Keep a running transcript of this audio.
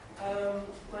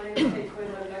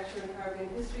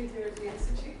studying history here at the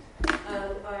Institute,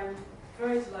 and I'm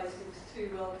very delighted to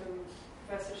welcome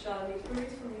Professor Shalini Puri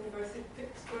from the University of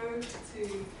Pittsburgh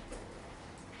to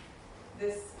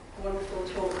this wonderful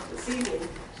talk this evening.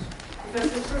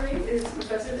 Professor Puri is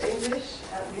Professor of English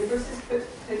at the University of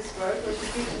Pittsburgh, where she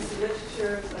teaches the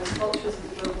literature and cultures of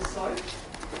the Global South.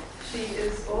 She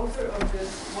is author of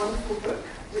this wonderful book,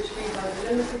 which we have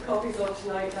limited copies of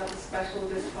tonight at a special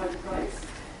discount price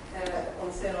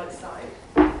on sale outside.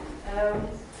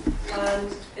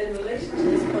 And in relation to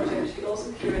this project, she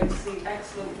also curates the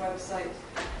excellent website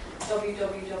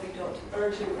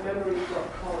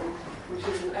www.urgentmemory.com, which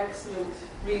is an excellent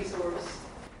resource,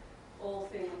 all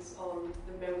things on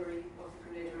the memory of the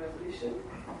Grenada Revolution.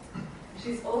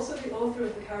 She's also the author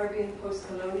of The Caribbean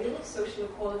Post-Colonial, Social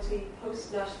Equality,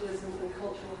 Post-Nationalism and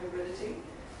Cultural Hybridity,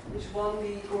 which won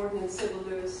the Gordon and Sybil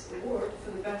Lewis Award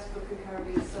for the Best Book in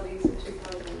Caribbean Studies in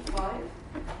 2005.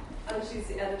 And she's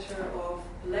the editor of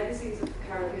Legacies of the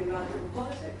Caribbean Radical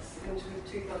Politics in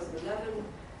 2011,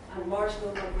 and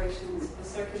Marginal Migrations, The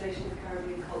Circulation of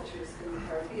Caribbean Cultures in the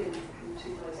Caribbean in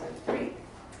 2003.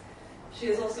 She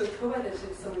has also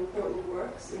co-edited some important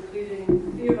works,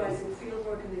 including Theorizing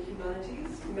Fieldwork in the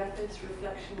Humanities, Methods,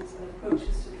 Reflections and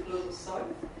Approaches to the Global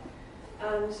South,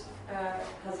 and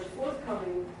has a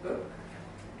forthcoming book,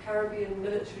 Caribbean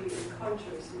Military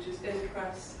Encounters, which is in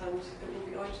press and it will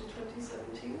be out in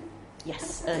 2017?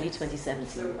 Yes, early 2017.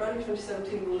 So early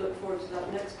 2017, we'll look forward to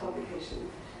that next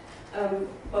publication.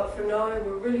 But for now,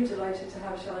 we're really delighted to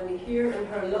have Shalini here in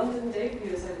her London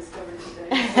debut, as I discovered today.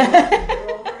 So we're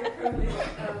all very privileged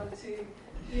to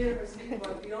hear her speak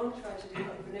about Beyond Tragedy,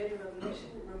 about the Grenada Revolution,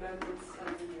 Remembrance and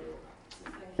Renewal. So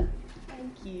thank you.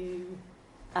 Thank you.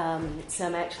 So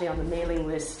I'm actually on the mailing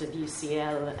list of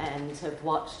UCL and have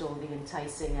watched all the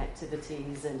enticing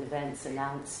activities and events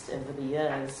announced over the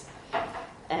years.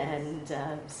 And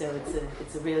so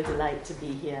it's a real delight to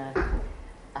be here.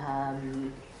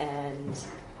 And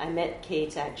I met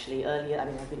Kate actually earlier. I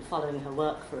mean, I've been following her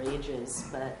work for ages,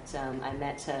 but I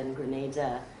met her in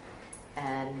Grenada,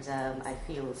 and I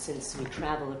feel since we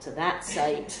travelled to that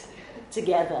site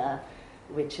together,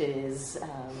 which is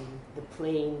the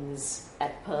planes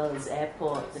at Pearl's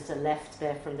Airport that are left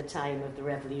there from the time of the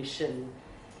Revolution,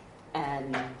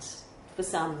 and for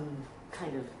some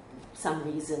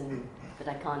reason that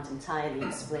I can't entirely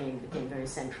explain, became very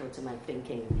central to my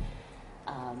thinking.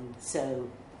 So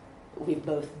we've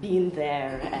both been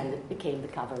there, and it became the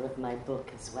cover of my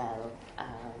book as well.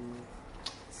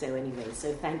 So anyway,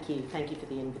 so thank you for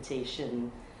the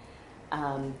invitation.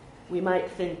 We might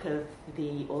think of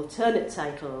the alternate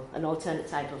title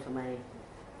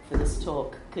for this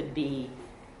talk could be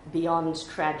Beyond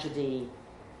Tragedy,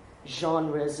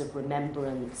 Genres of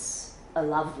Remembrance, a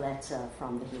Love Letter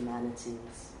from the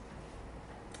Humanities.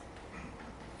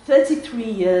 33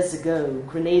 years ago,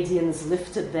 Grenadians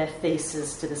lifted their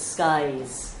faces to the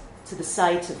skies, to the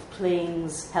sight of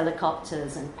planes,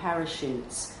 helicopters, and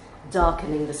parachutes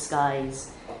darkening the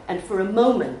skies, and for a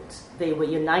moment they were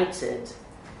united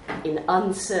in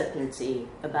uncertainty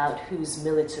about whose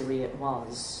military it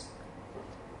was.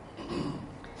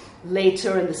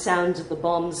 Later, in the sound of the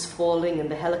bombs falling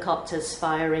and the helicopters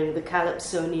firing, the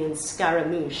Calypsonian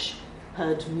Scaramouche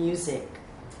heard music.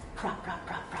 Pra, pra,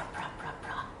 pra, pra, pra, pra,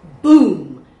 pra.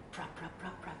 Boom! Pra, pra, pra,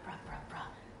 pra, pra, pra, pra.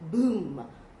 Boom!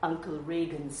 Uncle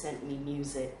Reagan sent me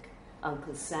music.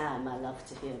 Uncle Sam, I love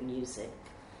to hear music.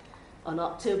 On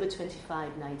October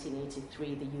 25,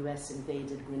 1983, the US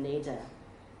invaded Grenada.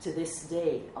 To this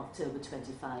day, October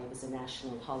 25 is a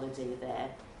national holiday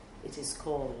there. It is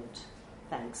called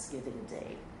Thanksgiving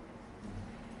Day.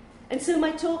 And so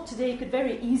my talk today could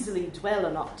very easily dwell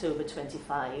on October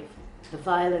 25, the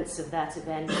violence of that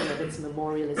event and of its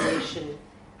memorialization,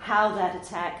 how that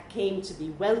attack came to be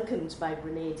welcomed by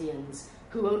Grenadians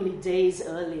who only days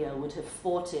earlier would have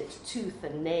fought it tooth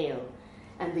and nail,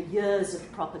 and the years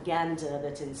of propaganda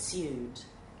that ensued.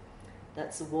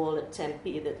 That's a wall at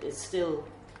Tempe that is still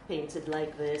painted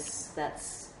like this.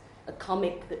 That's a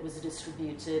comic that was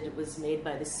distributed. It was made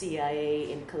by the CIA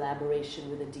in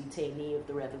collaboration with a detainee of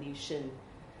the revolution.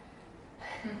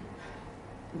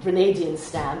 Grenadian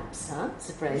stamps,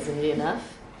 surprisingly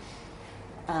enough.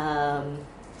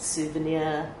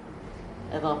 Souvenir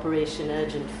of Operation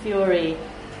Urgent Fury.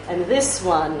 And this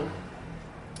one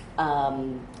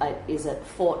is at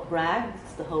Fort Bragg,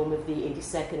 it's the home of the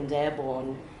 82nd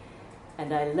Airborne.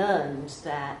 And I learned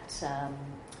that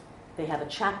they have a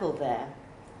chapel there,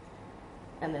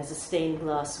 and there's a stained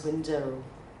glass window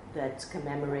that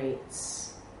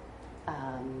commemorates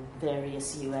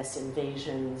various US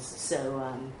invasions. So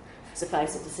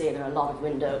suffice it to say, there are a lot of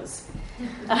windows.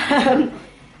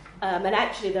 And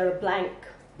actually, there are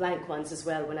blank ones as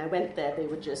well. When I went there, they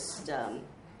were just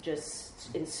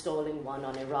installing one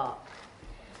on Iraq.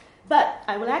 But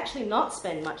I will actually not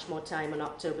spend much more time on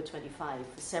October 25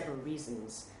 for several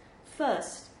reasons.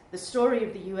 First, the story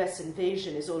of the US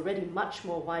invasion is already much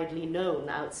more widely known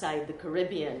outside the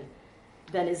Caribbean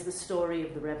than is the story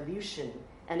of the revolution,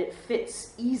 and it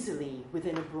fits easily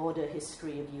within a broader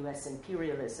history of US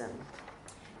imperialism.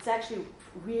 It's actually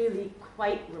really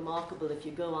quite remarkable if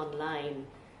you go online.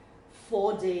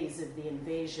 4 days of the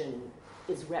invasion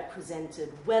is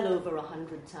represented well over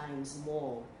 100 times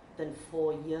more than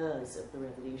 4 years of the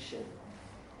revolution.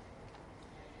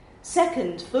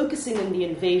 Second, focusing on the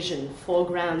invasion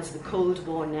foregrounds the Cold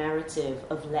War narrative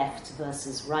of left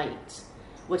versus right.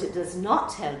 What it does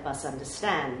not help us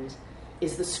understand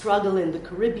is the struggle in the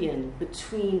Caribbean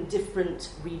between different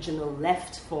regional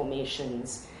left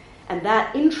formations. And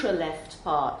that intra-left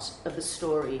part of the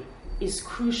story is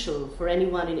crucial for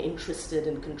anyone interested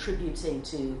in contributing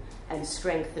to and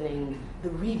strengthening the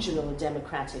regional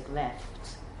democratic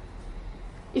left.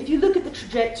 If you look at the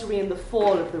trajectory and the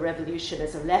fall of the revolution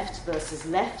as a left versus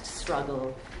left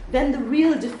struggle, then the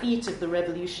real defeat of the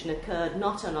revolution occurred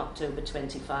not on October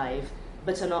 25,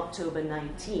 but on October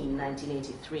 19,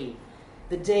 1983,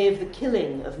 the day of the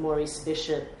killing of Maurice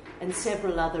Bishop and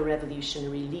several other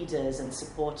revolutionary leaders and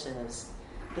supporters,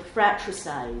 the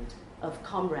fratricide of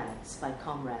comrades by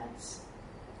comrades.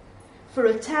 For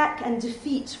attack and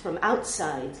defeat from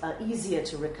outside are easier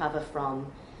to recover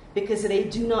from because they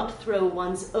do not throw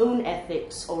one's own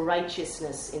ethics or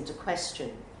righteousness into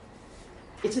question.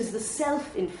 It is the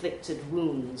self-inflicted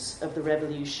wounds of the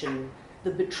revolution,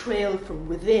 the betrayal from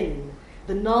within,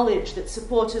 the knowledge that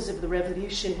supporters of the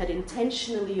revolution had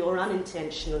intentionally or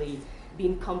unintentionally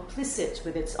been complicit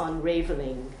with its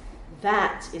unraveling.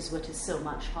 That is what is so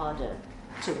much harder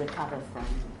to recover from.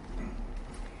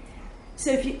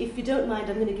 So if you don't mind,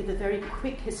 I'm going to give a very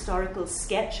quick historical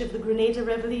sketch of the Grenada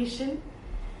Revolution,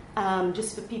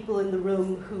 just for people in the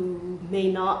room who may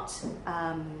not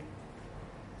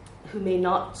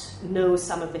know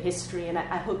some of the history, and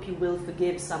I hope you will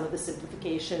forgive some of the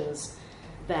simplifications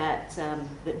that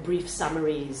brief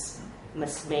summaries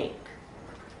must make.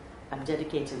 I'm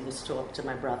dedicating this talk to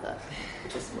my brother,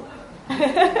 which is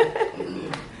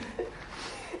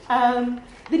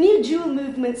the New Jewel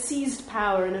movement seized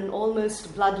power in an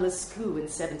almost bloodless coup in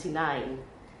 1979.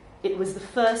 It was the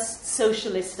first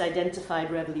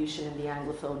socialist-identified revolution in the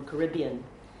Anglophone Caribbean.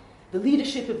 The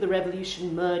leadership of the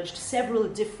revolution merged several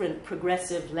different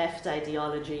progressive left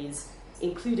ideologies,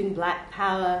 including Black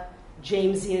Power,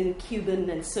 Jamesian, Cuban,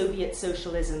 and Soviet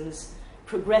socialisms,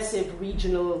 progressive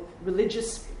regional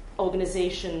religious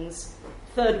organizations,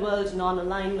 third world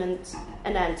non-alignment,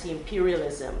 and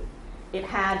anti-imperialism. It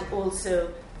had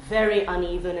also very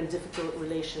uneven and difficult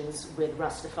relations with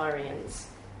Rastafarians.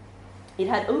 It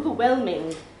had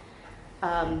overwhelming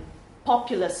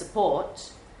popular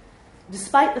support,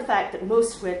 despite the fact that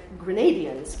most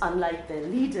Grenadians, unlike their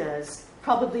leaders,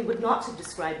 probably would not have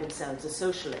described themselves as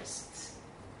socialists.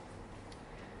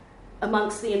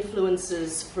 Amongst the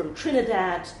influences from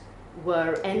Trinidad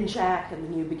were NJAC and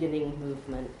the New Beginning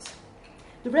movement.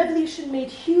 The revolution made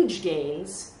huge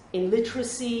gains in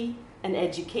literacy and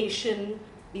education.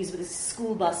 These were the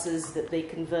school buses that they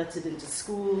converted into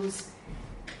schools,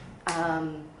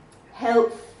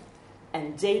 health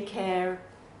and daycare,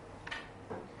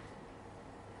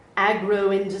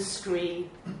 agro-industry,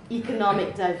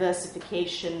 economic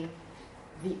diversification,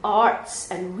 the arts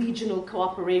and regional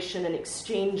cooperation and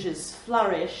exchanges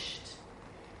flourished,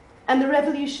 and the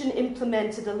revolution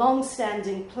implemented a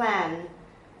long-standing plan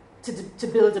to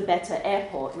build a better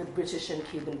airport with British and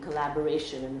Cuban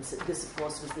collaboration. And this, of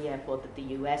course, was the airport that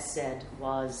the US said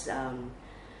was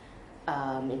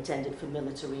intended for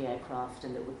military aircraft,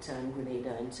 and that would turn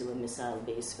Grenada into a missile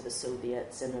base for the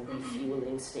Soviets and a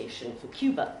refueling station for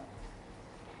Cuba.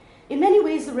 In many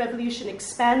ways, the revolution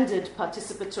expanded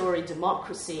participatory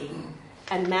democracy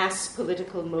and mass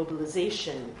political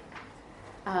mobilization.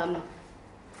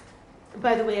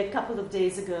 By the way, a couple of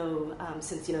days ago,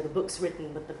 since the book's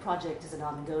written, but the project is an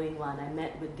ongoing one, I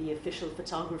met with the official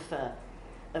photographer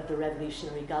of the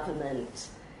revolutionary government.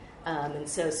 And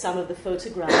so some of the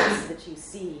photographs that you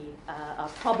see are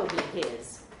probably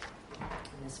his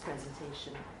in this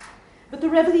presentation. But the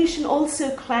revolution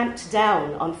also clamped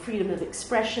down on freedom of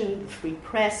expression, the free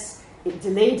press. It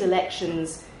delayed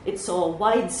elections. It saw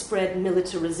widespread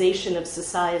militarization of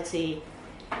society.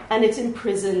 And it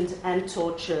imprisoned and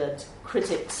tortured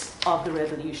critics of the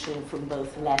revolution from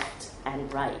both left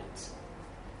and right.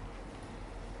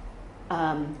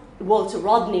 Walter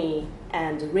Rodney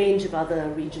and a range of other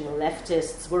regional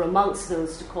leftists were amongst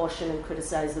those to caution and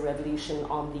criticize the revolution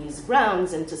on these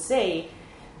grounds, and to say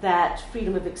that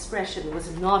freedom of expression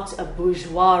was not a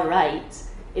bourgeois right,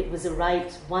 it was a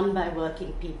right won by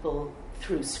working people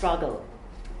through struggle.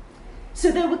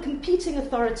 So there were competing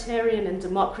authoritarian and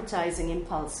democratizing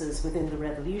impulses within the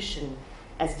revolution,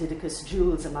 as Didacus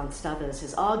Jules, amongst others,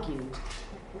 has argued.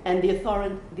 And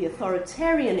the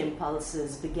authoritarian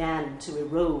impulses began to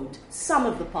erode some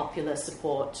of the popular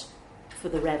support for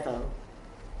the Revo.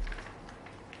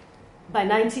 By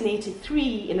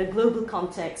 1983, in a global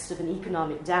context of an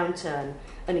economic downturn,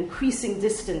 an increasing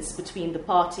distance between the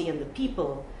party and the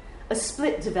people, a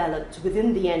split developed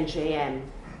within the NJM,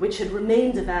 which had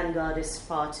remained a vanguardist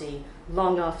party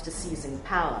long after seizing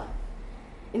power.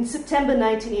 In September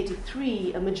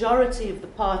 1983, a majority of the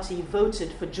party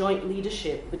voted for joint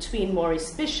leadership between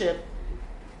Maurice Bishop,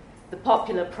 the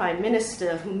popular prime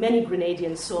minister who many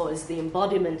Grenadians saw as the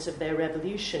embodiment of their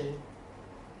revolution,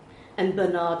 and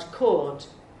Bernard Coard.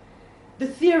 The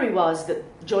theory was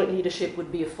that joint leadership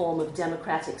would be a form of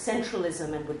democratic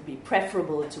centralism and would be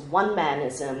preferable to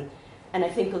one-manism, and I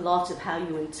think a lot of how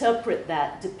you interpret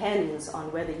that depends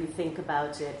on whether you think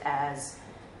about it as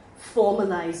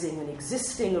formalizing an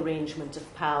existing arrangement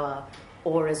of power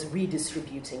or as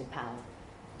redistributing power.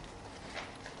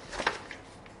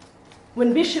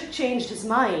 When Bishop changed his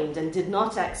mind and did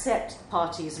not accept the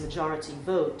party's majority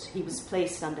vote, he was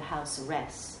placed under house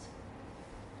arrest.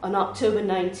 On October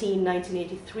 19,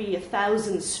 1983, a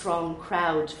 1,000-strong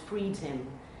crowd freed him,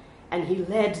 and he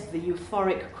led the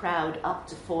euphoric crowd up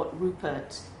to Fort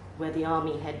Rupert, where the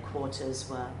army headquarters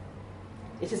were.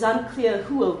 It is unclear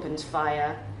who opened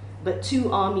fire, but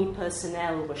 2 army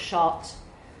personnel were shot.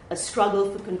 A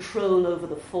struggle for control over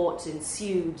the fort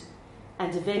ensued,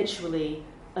 and eventually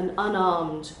an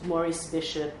unarmed Maurice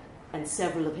Bishop and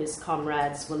several of his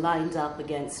comrades were lined up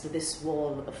against this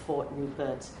wall of Fort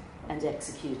Rupert and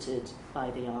executed by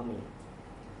the army.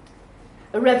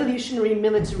 A revolutionary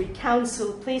military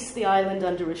council placed the island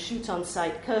under a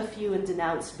shoot-on-sight curfew and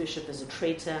denounced Bishop as a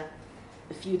traitor.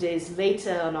 A few days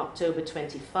later, on October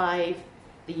 25,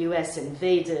 the US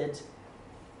invaded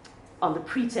on the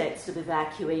pretext of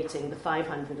evacuating the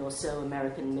 500 or so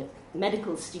American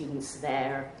medical students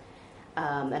there,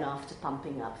 and after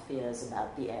pumping up fears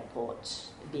about the airport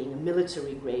being a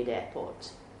military-grade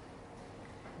airport.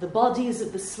 The bodies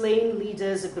of the slain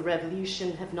leaders of the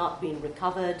revolution have not been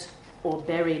recovered or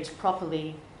buried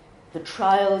properly. The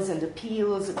trials and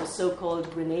appeals of the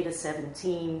so-called Grenada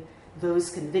 17,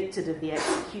 those convicted of the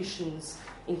executions,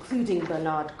 including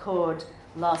Bernard Coard,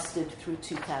 lasted through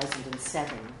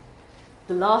 2007.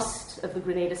 The last of the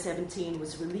Grenada 17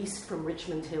 was released from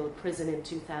Richmond Hill Prison in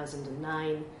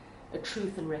 2009. A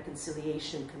Truth and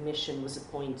Reconciliation Commission was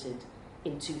appointed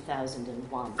in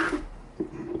 2001.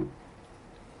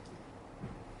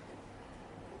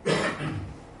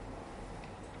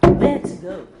 Where to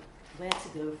go? Where to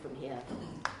go from here?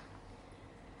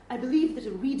 I believe that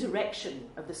a redirection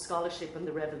of the scholarship on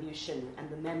the revolution and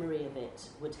the memory of it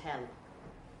would help.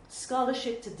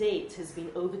 Scholarship to date has been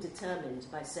overdetermined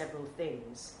by several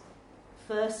things.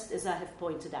 First, as I have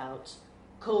pointed out,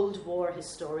 Cold War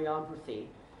historiography,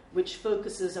 which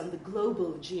focuses on the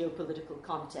global geopolitical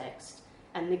context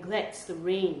and neglects the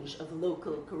range of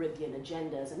local Caribbean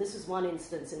agendas. And this is one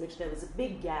instance in which there was a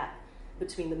big gap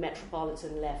between the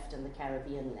metropolitan left and the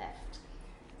Caribbean left.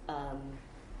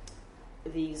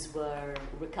 These were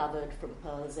recovered from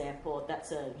Pearls Airport.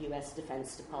 That's a US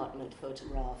Defense Department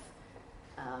photograph,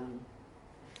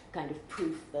 kind of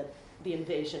proof that the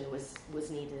invasion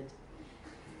was needed.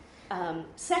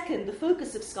 Second, the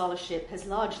focus of scholarship has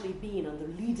largely been on the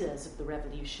leaders of the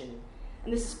revolution.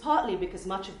 And this is partly because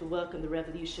much of the work on the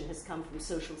revolution has come from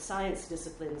social science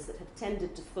disciplines that have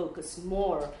tended to focus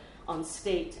more on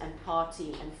state and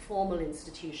party and formal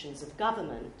institutions of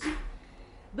government.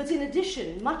 But in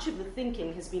addition, much of the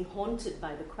thinking has been haunted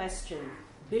by the question,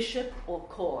 Bishop or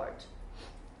Coard?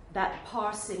 That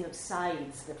parsing of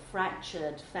sides that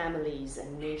fractured families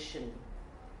and nation.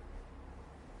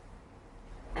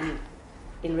 And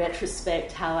in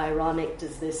retrospect, how ironic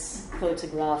does this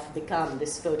photograph become,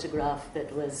 this photograph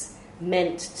that was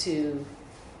meant to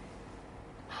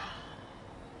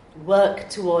work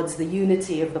towards the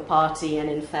unity of the party, and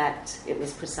in fact, it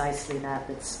was precisely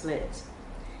that split.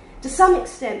 To some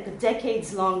extent, the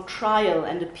decades-long trial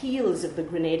and appeals of the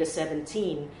Grenada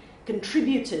 17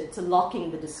 contributed to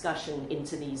locking the discussion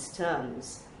into these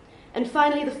terms. And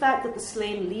finally, the fact that the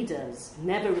slain leaders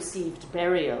never received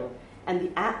burial and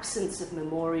the absence of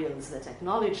memorials that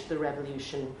acknowledged the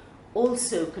revolution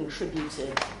also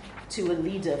contributed to a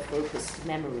leader-focused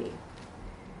memory.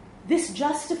 This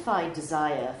justified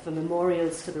desire for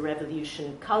memorials for the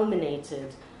revolution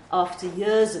culminated after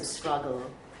years of struggle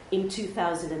in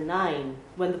 2009,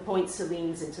 when the Point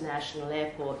Salines International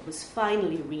Airport was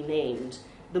finally renamed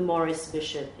the Maurice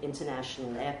Bishop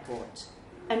International Airport,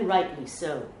 and rightly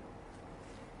so.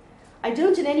 I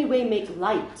don't in any way make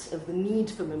light of the need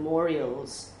for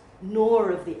memorials, nor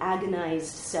of the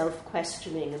agonized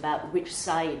self-questioning about which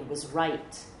side was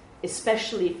right,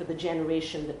 especially for the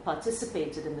generation that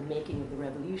participated in the making of the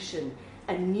revolution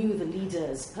and knew the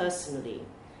leaders personally.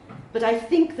 But I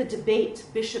think the debate,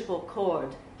 bishop or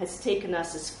cord, has taken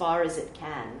us as far as it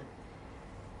can.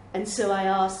 And so I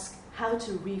ask how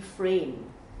to reframe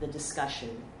the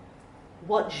discussion.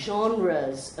 What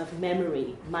genres of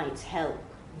memory might help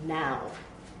now?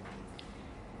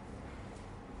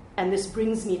 And this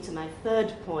brings me to my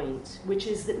third point, which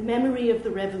is that memory of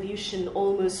the revolution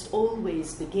almost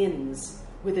always begins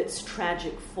with its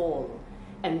tragic fall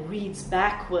and reads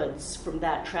backwards from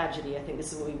that tragedy. I think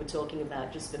this is what we were talking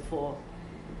about just before.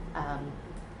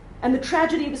 And the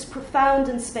tragedy was profound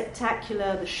and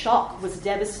spectacular. The shock was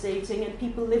devastating, and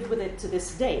people live with it to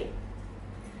this day.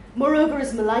 Moreover,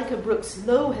 as Malika Brooks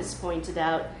Lowe has pointed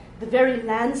out, the very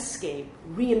landscape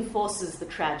reinforces the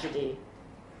tragedy,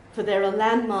 for there are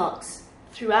landmarks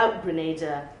throughout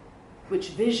Grenada which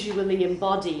visually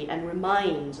embody and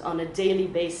remind on a daily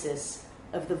basis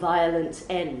of the violent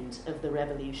end of the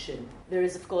revolution. There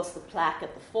is, of course, the plaque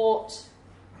at the fort.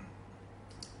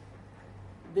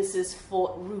 This is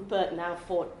Fort Rupert, now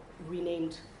Fort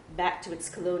renamed back to its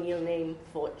colonial name,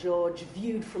 Fort George,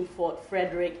 viewed from Fort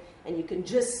Frederick, and you can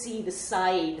just see the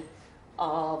side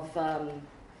of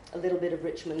a little bit of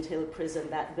Richmond Hill Prison.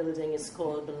 That building is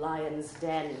called the Lion's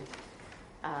Den,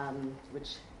 which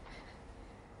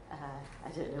I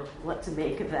don't know what to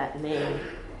make of that name.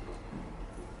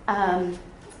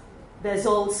 There's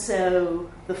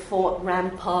also the fort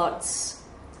ramparts,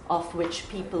 off which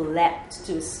people leapt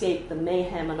to escape the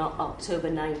mayhem on October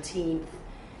 19th.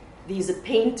 These are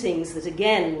paintings that,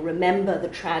 again, remember the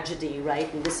tragedy,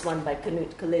 right? And this one by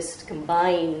Knut Kalist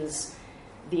combines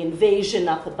the invasion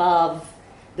up above,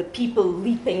 the people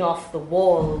leaping off the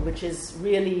wall, which is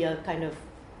really a kind of,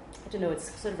 I don't know, it's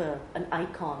sort of an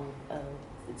icon.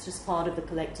 It's just part of the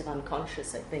collective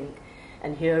unconscious, I think.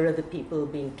 And here are the people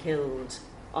being killed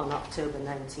on October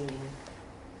 19.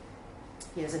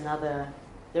 Here's another.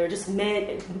 There are just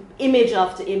image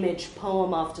after image,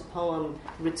 poem after poem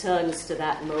returns to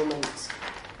that moment.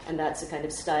 And that's a kind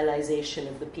of stylization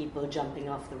of the people jumping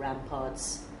off the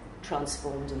ramparts,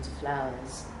 transformed into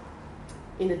flowers.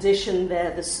 In addition,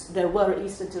 there were, at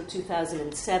least until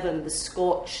 2007, the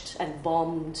scorched and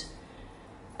bombed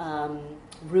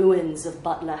ruins of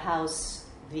Butler House,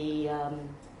 the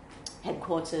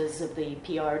headquarters of the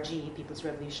PRG, People's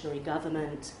Revolutionary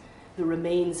Government, the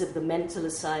remains of the mental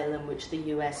asylum which the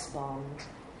US bombed.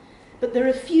 But there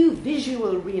are few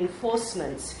visual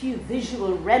reinforcements, few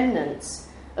visual remnants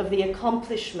of the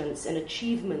accomplishments and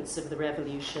achievements of the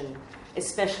revolution,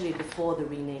 especially before the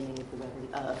renaming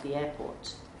of the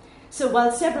airport. So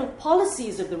while several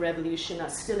policies of the revolution are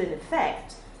still in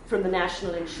effect, from the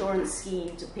national insurance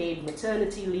scheme to paid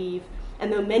maternity leave,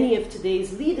 and though many of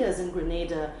today's leaders in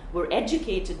Grenada were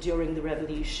educated during the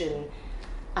revolution,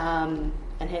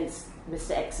 and hence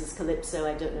Mr. X's Calypso,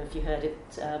 I don't know if you heard it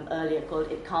earlier,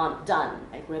 called It Can't Done,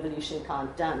 like Revolution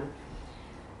Can't Done.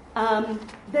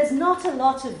 There's not a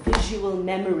lot of visual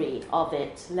memory of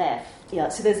it left. Yeah,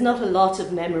 so there's not a lot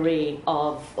of memory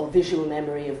of, or visual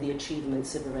memory of the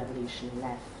achievements of the revolution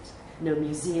left. No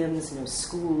museums, no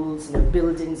schools, no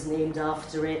buildings named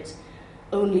after it.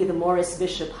 Only the Maurice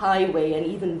Bishop Highway, and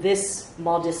even this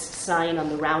modest sign on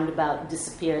the roundabout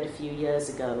disappeared a few years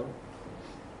ago.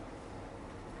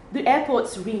 The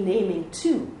airport's renaming,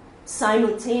 too,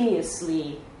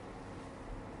 simultaneously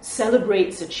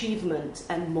celebrates achievement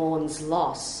and mourns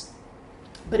loss.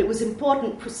 But it was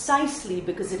important precisely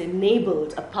because it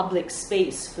enabled a public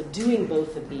space for doing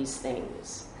both of these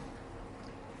things.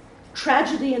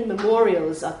 Tragedy and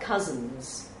memorials are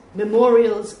cousins.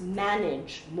 Memorials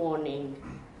manage mourning.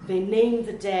 They name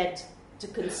the dead to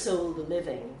console the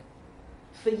living.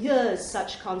 For years,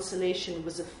 such consolation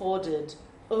was afforded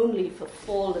only for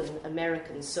fallen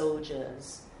American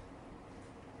soldiers.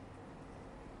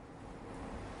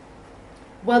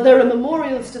 While there are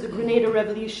memorials to the Grenada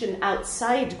Revolution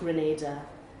outside Grenada,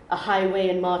 a highway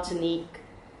in Martinique,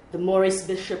 the Maurice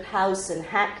Bishop House in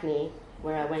Hackney,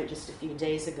 where I went just a few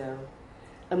days ago,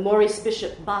 a Maurice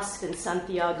Bishop bust in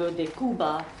Santiago de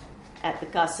Cuba at the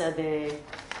Casa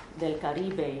del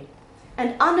Caribe,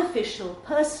 and unofficial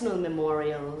personal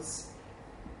memorials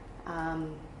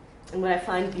And what I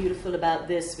find beautiful about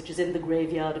this, which is in the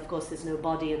graveyard, of course there's no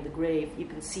body in the grave, you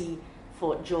can see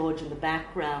Fort George in the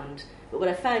background. But what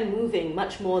I find moving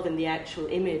much more than the actual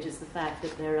image is the fact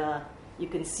that you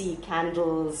can see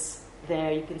candles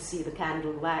there, you can see the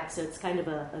candle wax, so it's kind of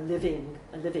a living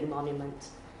monument.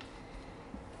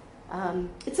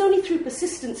 It's only through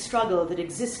persistent struggle that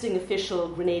existing official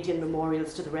Grenadian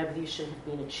memorials to the revolution have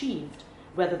been achieved,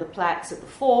 whether the plaques at the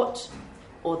fort,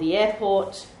 or the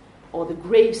airport, or the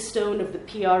gravestone of the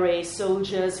PRA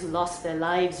soldiers who lost their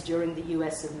lives during the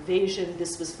US invasion.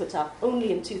 This was put up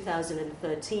only in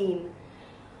 2013.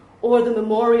 Or the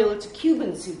memorial to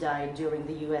Cubans who died during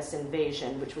the US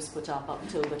invasion, which was put up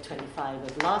October 25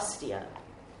 of last year.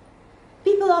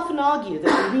 People often argue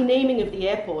that the renaming of the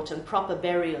airport and proper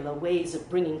burial are ways of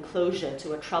bringing closure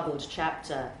to a troubled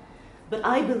chapter, but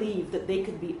I believe that they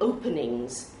could be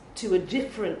openings to a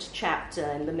different chapter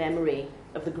in the memory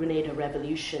of the Grenada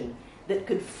Revolution that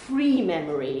could free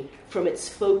memory from its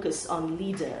focus on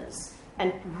leaders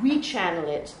and rechannel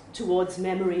it towards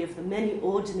memory of the many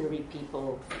ordinary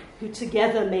people who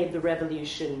together made the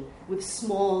revolution with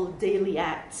small daily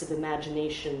acts of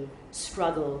imagination,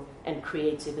 struggle, and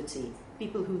creativity.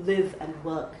 People who live and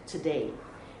work today.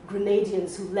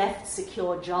 Grenadians who left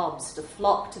secure jobs to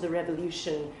flock to the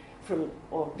revolution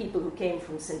or people who came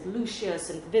from St. Lucia,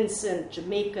 St. Vincent,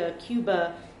 Jamaica,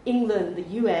 Cuba, England, the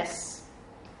US,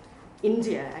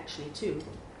 India actually too.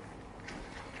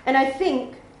 And I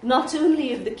think not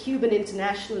only of the Cuban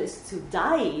internationalists who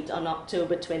died on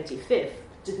October 25th,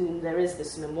 to whom there is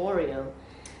this memorial,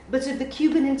 but of the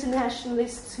Cuban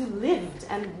internationalists who lived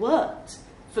and worked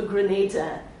for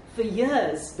Grenada for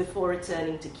years before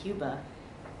returning to Cuba.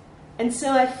 And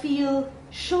so I feel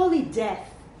surely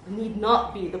death need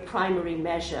not be the primary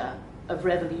measure of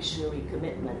revolutionary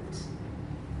commitment.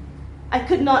 I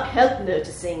could not help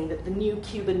noticing that the new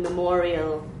Cuban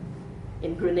memorial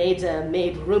in Grenada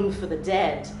made room for the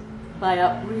dead by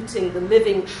uprooting the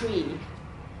living tree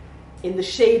in the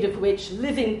shade of which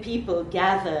living people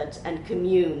gathered and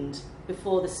communed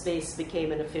before the space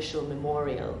became an official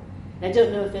memorial. I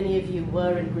don't know if any of you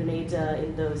were in Grenada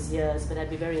in those years, but I'd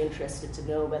be very interested to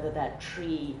know whether that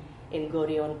tree in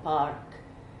Gorion Park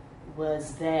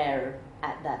was there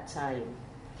at that time.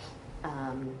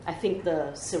 I think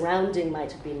the surrounding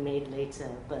might have been made later,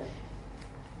 but...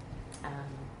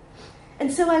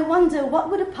 And so I wonder,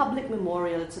 what would a public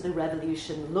memorial to the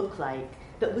revolution look like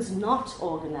that was not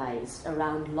organized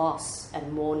around loss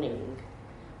and mourning?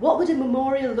 What would a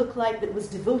memorial look like that was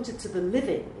devoted to the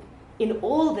living in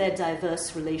all their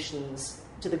diverse relations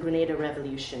to the Grenada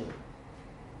Revolution?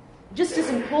 Just as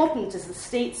important as the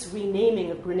state's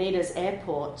renaming of Grenada's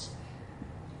airport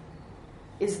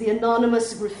is the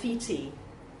anonymous graffiti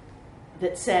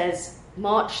that says,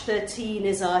 March 13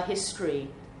 is our history,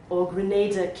 or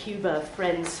Grenada, Cuba,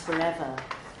 friends forever,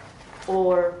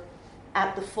 or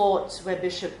at the fort where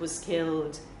Bishop was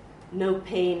killed, no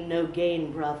pain, no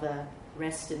gain, brother,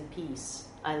 rest in peace,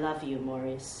 I love you,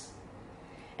 Maurice.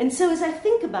 And so as I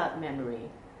think about memory,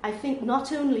 I think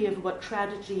not only of what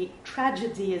tragedy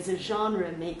as a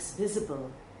genre makes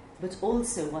visible, but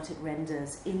also what it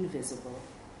renders invisible.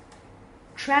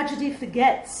 Tragedy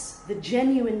forgets the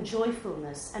genuine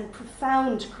joyfulness and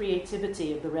profound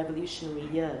creativity of the revolutionary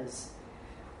years,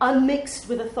 not unmixed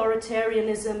with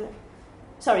authoritarianism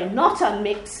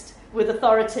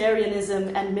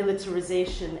and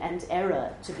militarization and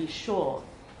error, to be sure,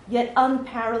 yet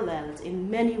unparalleled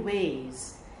in many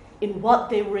ways in what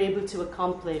they were able to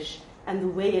accomplish and the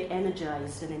way it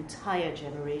energized an entire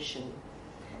generation.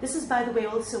 This is, by the way,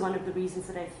 also one of the reasons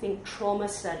that I think trauma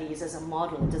studies as a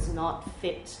model does not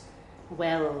fit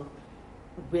well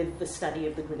with the study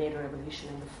of the Grenada Revolution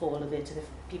and the fall of it. And if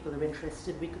people are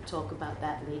interested, we could talk about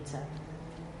that later.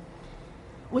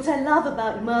 What I love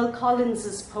about Merle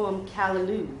Collins's poem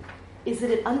Callaloo is that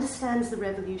it understands the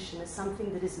revolution as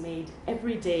something that is made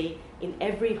every day in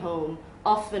every home,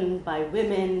 often by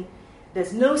women.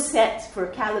 There's no set for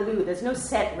callaloo, there's no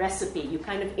set recipe. You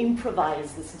kind of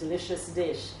improvise this delicious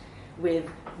dish with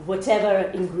whatever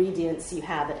ingredients you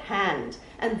have at hand.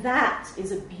 And that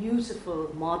is a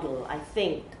beautiful model, I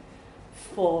think,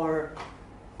 for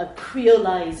a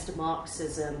creolized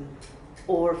Marxism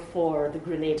or for the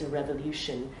Grenada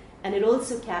Revolution. And it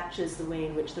also captures the way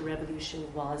in which the revolution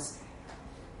was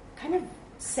kind of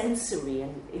sensory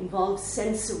and involved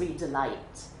sensory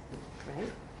delight, right?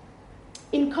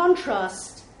 In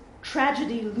contrast,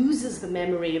 tragedy loses the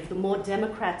memory of the more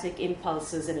democratic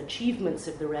impulses and achievements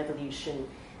of the revolution,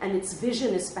 and its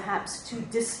vision is perhaps too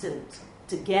distant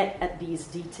to get at these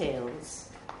details.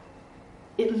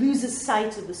 it loses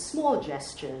sight of the small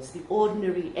gestures, the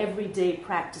ordinary, everyday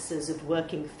practices of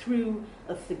working through,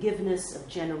 of forgiveness, of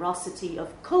generosity,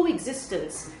 of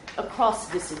coexistence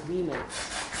across disagreement.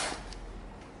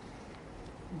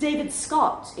 David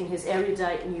Scott, in his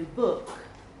erudite new book,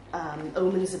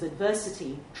 Omens of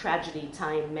Adversity, Tragedy,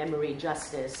 Time, Memory,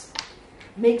 Justice,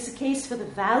 makes a case for the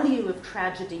value of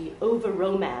tragedy over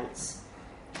romance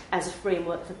as a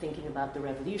framework for thinking about the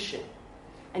revolution.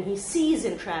 And he sees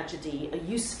in tragedy a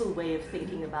useful way of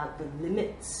thinking about the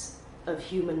limits of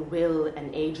human will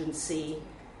and agency.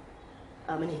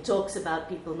 And he talks about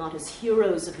people not as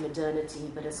heroes of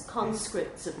modernity, but as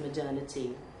conscripts of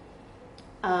modernity.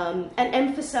 And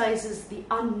emphasizes the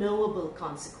unknowable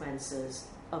consequences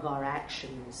of our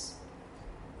actions,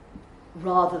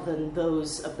 rather than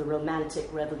those of the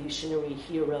romantic revolutionary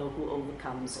hero who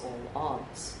overcomes all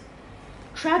odds.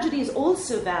 Tragedy is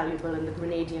also valuable in the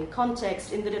Grenadian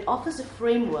context in that it offers a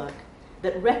framework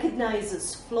that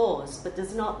recognizes flaws but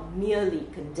does not merely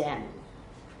condemn.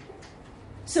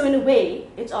 So in a way,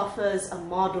 it offers a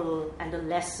model and a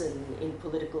lesson in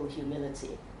political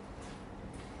humility.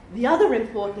 The other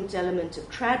important element of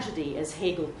tragedy, as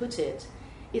Hegel put it,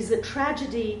 is that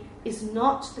tragedy is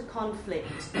not the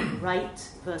conflict of right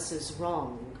versus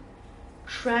wrong.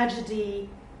 Tragedy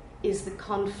is the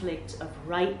conflict of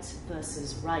right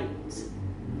versus right.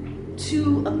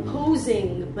 Two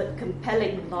opposing but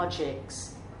compelling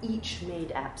logics, each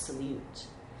made absolute.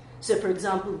 So, for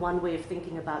example, one way of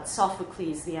thinking about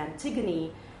Sophocles, the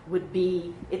Antigone, would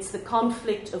be it's the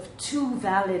conflict of two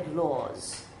valid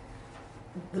laws,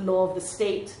 the law of the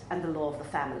state and the law of the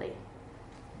family.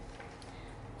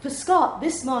 For Scott,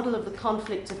 this model of the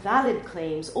conflict of valid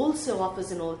claims also offers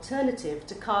an alternative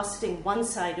to casting one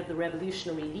side of the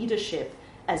revolutionary leadership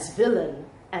as villain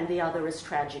and the other as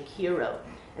tragic hero.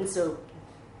 And so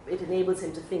it enables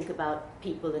him to think about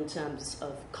people in terms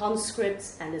of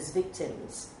conscripts and as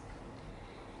victims.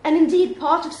 And indeed,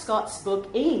 part of Scott's book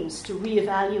aims to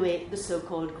reevaluate the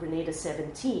so-called Grenada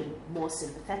 17 more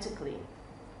sympathetically.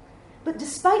 But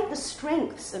despite the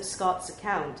strengths of Scott's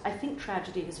account, I think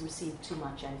tragedy has received too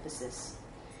much emphasis.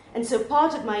 And so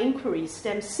part of my inquiry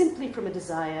stems simply from a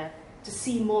desire to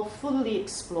see more fully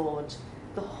explored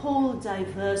the whole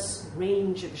diverse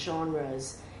range of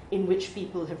genres in which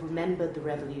people have remembered the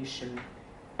revolution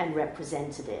and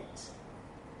represented it.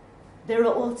 There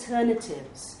are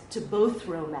alternatives to both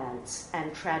romance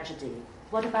and tragedy.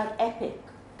 What about epic,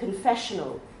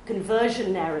 confessional,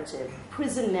 conversion narrative,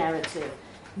 prison narrative,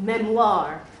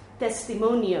 memoir,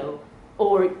 testimonio,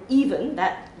 or even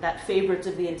that favorite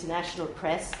of the international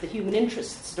press, the human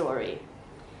interest story?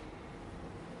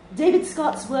 David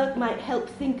Scott's work might help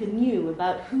think anew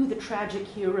about who the tragic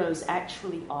heroes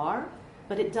actually are,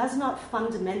 but it does not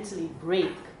fundamentally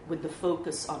break with the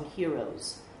focus on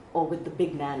heroes or with the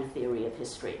big man theory of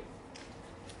history.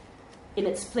 In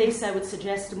its place, I would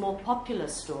suggest a more popular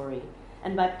story.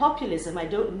 And by populism, I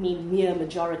don't mean mere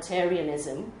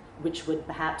majoritarianism, which would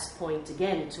perhaps point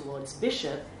again towards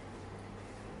Bishop.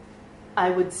 I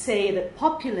would say that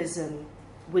populism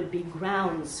would be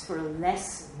grounds for a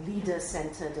less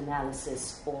leader-centered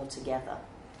analysis altogether.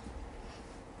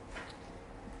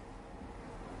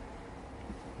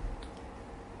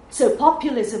 So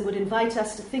populism would invite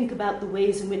us to think about the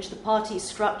ways in which the party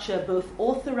structure both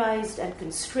authorized and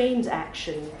constrained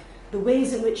action, the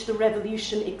ways in which the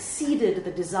revolution exceeded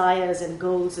the desires and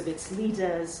goals of its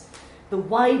leaders, the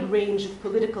wide range of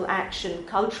political action,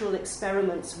 cultural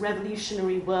experiments,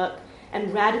 revolutionary work,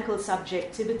 and radical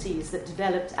subjectivities that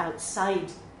developed outside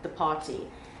the party.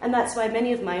 And that's why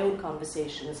many of my own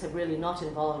conversations have really not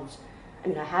involved,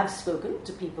 I have spoken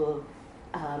to people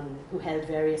who held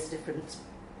various different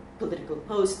political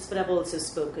posts, but I've also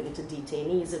spoken to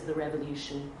detainees of the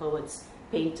revolution, poets,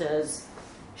 painters,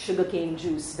 sugarcane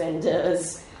juice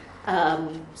vendors,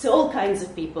 so all kinds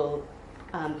of people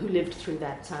who lived through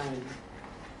that time.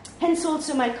 Hence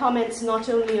also my comments not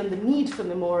only on the need for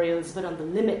memorials, but on the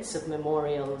limits of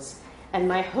memorials, and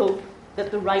my hope that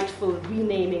the rightful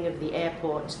renaming of the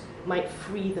airport might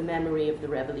free the memory of the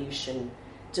revolution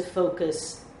to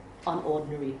focus on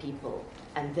ordinary people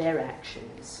and their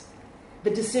actions. The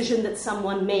decision that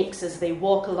someone makes as they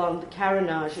walk along the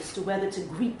carronage as to whether to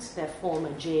greet their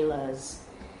former jailers.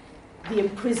 The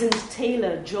imprisoned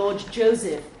tailor, George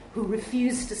Joseph, who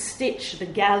refused to stitch the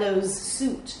gallows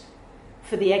suit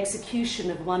for the execution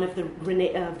of one of the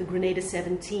Grenada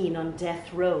 17 on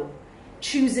death row,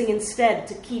 choosing instead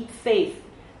to keep faith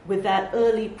with that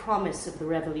early promise of the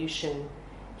revolution.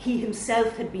 He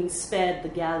himself had been spared the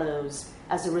gallows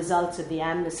as a result of the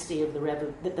amnesty of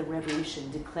that the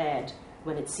revolution declared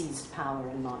when it seized power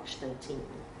on March 13.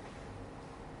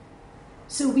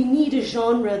 So we need a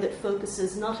genre that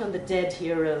focuses not on the dead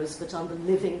heroes, but on the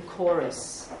living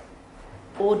chorus,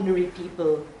 ordinary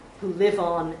people who live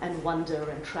on and wonder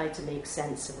and try to make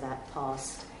sense of that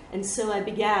past. And so I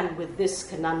began with this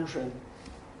conundrum.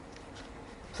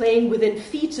 Playing within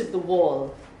feet of the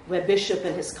wall where Bishop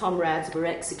and his comrades were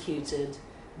executed,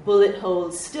 bullet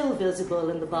holes still visible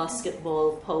in the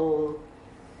basketball pole,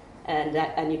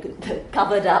 and you can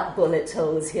covered up bullet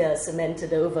holes here,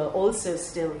 cemented over, also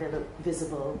still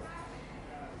visible.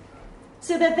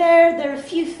 So they're a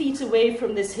few feet away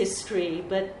from this history,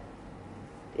 but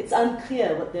it's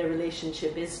unclear what their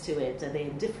relationship is to it. Are they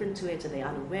indifferent to it? Are they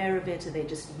unaware of it? Are they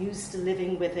just used to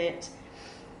living with it?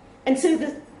 And so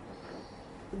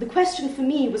the question for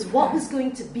me was what was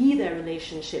going to be their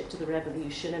relationship to the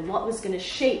revolution and what was going to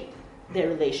shape their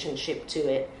relationship to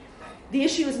it. The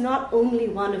issue is not only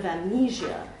one of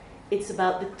amnesia, it's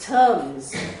about the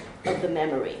terms of the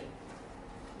memory.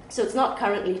 So it's not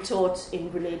currently taught in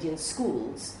Grenadian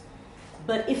schools,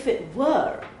 but if it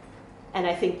were, and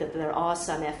I think that there are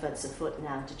some efforts afoot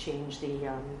now to change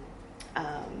the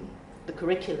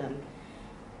curriculum,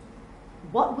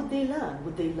 what would they learn?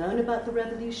 Would they learn about the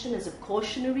revolution as a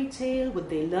cautionary tale? Would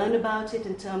they learn about it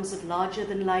in terms of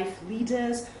larger-than-life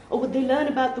leaders? Or would they learn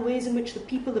about the ways in which the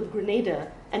people of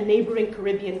Grenada and neighboring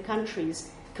Caribbean countries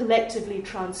collectively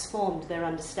transformed their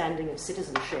understanding of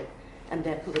citizenship and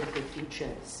their political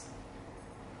futures?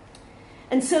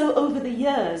 And so over the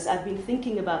years, I've been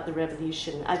thinking about the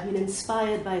revolution. I've been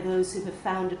inspired by those who have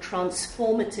found a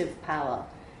transformative power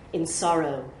in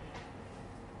sorrow,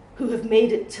 who have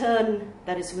made it turn,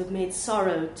 that is, who have made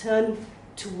sorrow turn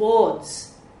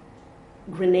towards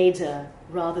Grenada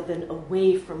rather than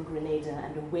away from Grenada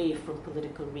and away from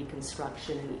political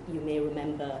reconstruction. And you may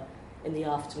remember in the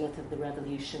aftermath of the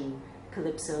revolution,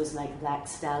 calypsos like Black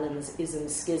Stalin's Ism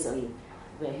Schism,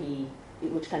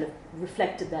 which kind of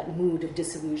reflected that mood of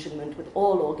disillusionment with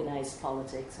all organized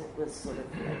politics. It was sort of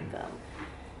like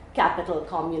capital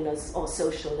communism or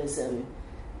socialism.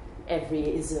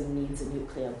 Every ism needs a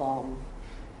nuclear bomb,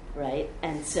 right?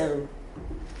 And so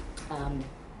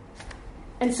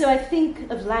I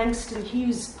think of Langston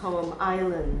Hughes' poem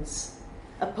Islands,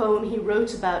 a poem he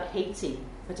wrote about Haiti,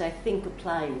 but I think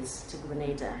applies to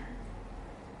Grenada.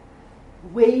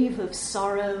 Wave of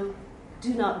sorrow,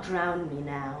 do not drown me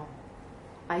now.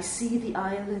 I see the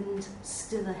island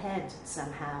still ahead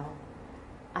somehow.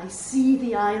 I see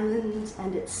the island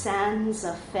and its sands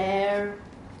are fair.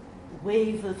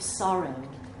 Wave of sorrow,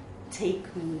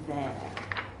 take me there.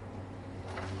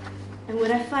 And what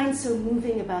I find so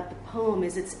moving about the poem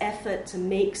is its effort to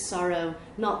make sorrow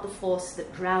not the force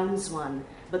that drowns one,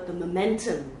 but the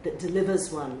momentum that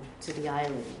delivers one to the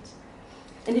island.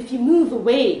 And if you move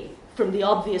away from the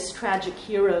obvious tragic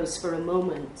heroes for a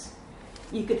moment,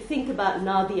 you could think about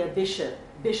Nadia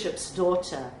Bishop's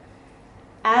daughter,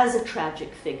 as a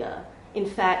tragic figure, in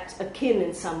fact, akin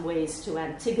in some ways to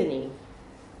Antigone.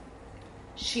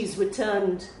 She's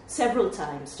returned several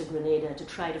times to Grenada to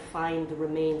try to find the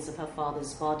remains of her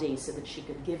father's body so that she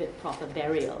could give it proper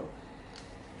burial.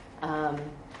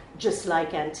 Just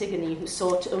like Antigone, who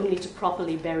sought only to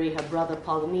properly bury her brother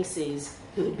Polemics,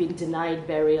 who had been denied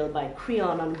burial by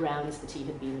Creon on grounds that he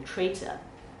had been a traitor.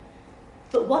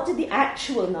 But what did the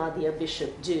actual Nadia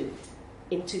Bishop do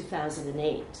in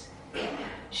 2008?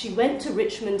 She went to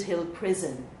Richmond Hill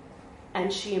Prison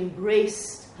and she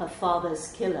embraced her father's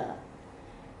killer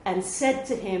and said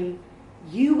to him,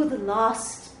 "You were the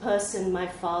last person my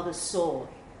father saw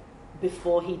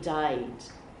before he died.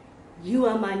 You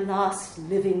are my last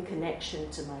living connection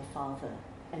to my father."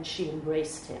 And she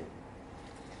embraced him.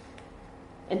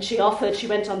 And she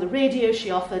went on the radio, she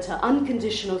offered her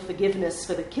unconditional forgiveness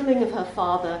for the killing of her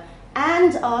father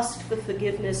and asked for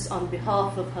forgiveness on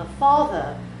behalf of her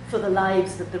father for the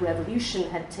lives that the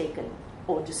revolution had taken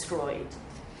or destroyed.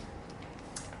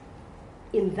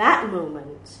 In that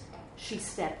moment, she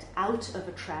stepped out of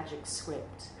a tragic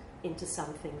script into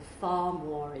something far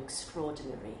more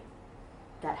extraordinary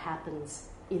that happens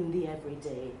in the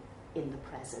everyday, in the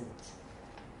present.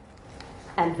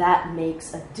 And that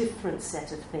makes a different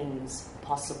set of things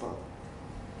possible.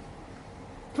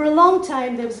 For a long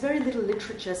time, there was very little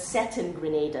literature set in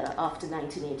Grenada after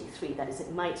 1983. That is,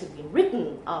 it might have been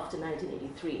written after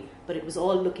 1983, but it was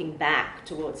all looking back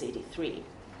towards 83.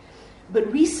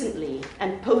 But recently,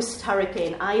 and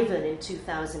post-Hurricane Ivan in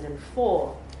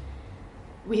 2004,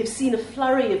 we have seen a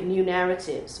flurry of new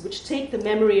narratives which take the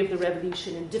memory of the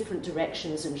revolution in different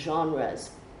directions and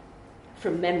genres,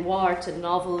 from memoir to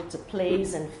novel to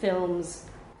plays and films.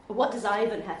 What does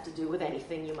Ivan have to do with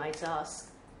anything, you might ask?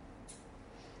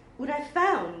 What I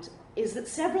found is that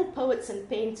several poets and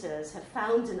painters have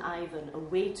found in Ivan a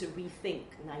way to rethink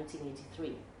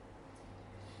 1983.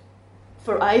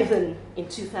 For Ivan in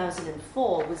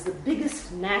 2004 was the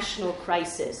biggest national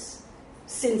crisis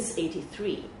since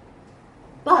 83.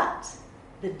 But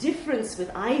the difference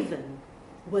with Ivan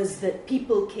was that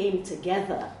people came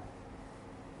together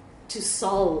to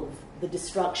solve the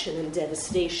destruction and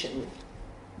devastation.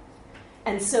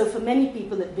 And so for many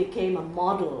people it became a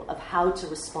model of how to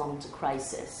respond to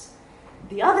crisis.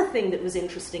 The other thing that was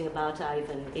interesting about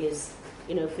Ivan is,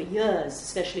 for years,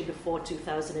 especially before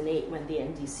 2008 when the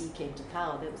NDC came to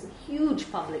power, there was a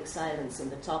huge public silence on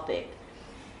the topic.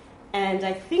 And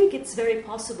I think it's very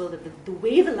possible that the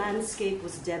way the landscape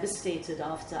was devastated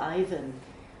after Ivan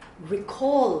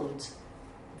recalled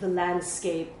the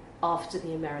landscape after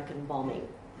the American bombing.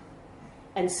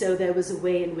 And so there was a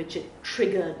way in which it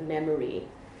triggered memory.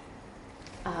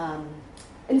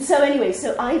 And so anyway,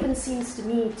 so Ivan seems to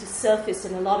me to surface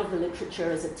in a lot of the literature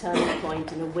as a turning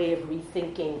point in a way of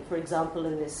rethinking. For example,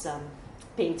 in this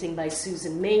painting by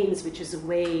Susan Maines, which is a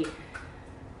way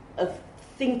of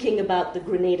thinking about the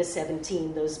Grenada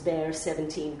 17, those bare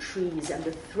 17 trees, and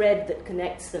the thread that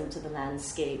connects them to the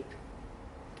landscape,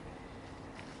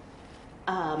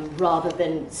 rather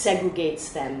than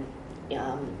segregates them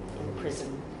in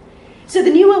prison. So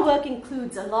the newer work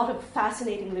includes a lot of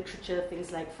fascinating literature,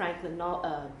 things like David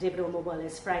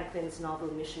Omobole's Franklin's novel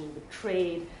Mission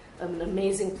Betrayed, an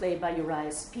amazing play by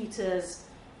Uriah Peters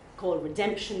called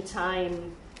Redemption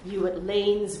Time, Hewitt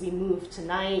Lane's We Move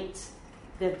Tonight.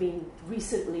 There have been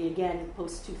recently, again,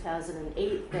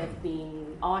 post-2008, there have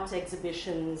been art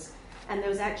exhibitions, and there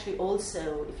was actually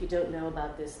also, if you don't know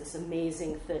about this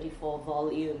amazing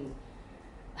 34-volume,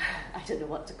 I don't know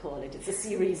what to call it, it's a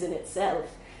series in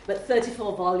itself, but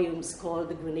 34 volumes called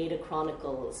the Grenada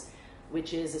Chronicles,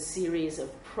 which is a series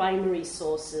of primary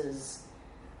sources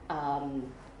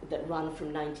that run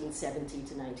from 1970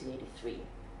 to 1983.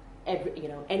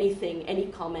 Any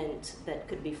comment that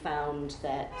could be found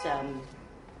that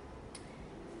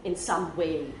in some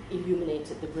way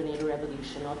illuminated the Grenada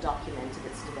Revolution or documented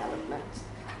its development.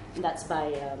 And that's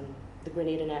by the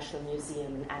Grenada National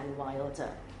Museum and Anne Wilder.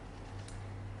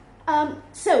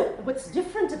 So what's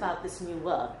different about this new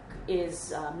work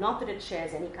is not that it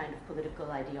shares any kind of political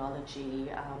ideology.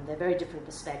 They're very different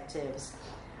perspectives.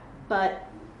 But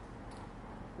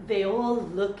they all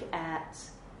look at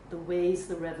the ways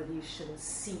the revolution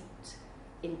seeped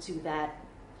into that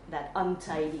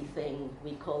untidy thing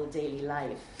we call daily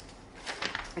life.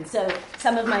 And so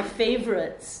some of my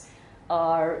favorites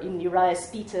are in Uriah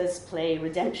Peters' play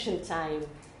Redemption Time.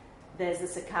 There's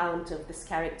this account of this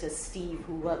character, Steve,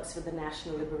 who works for the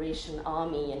National Liberation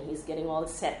Army, and he's getting all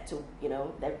set to,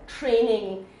 they're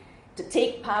training to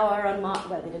take power on March,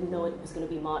 well, they didn't know it was going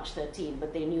to be March 13,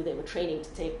 but they knew they were training to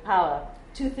take power.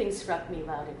 Two things struck me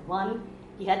about it. One,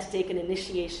 he had to take an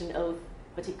initiation oath,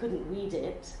 but he couldn't read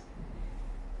it.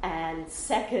 And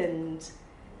second,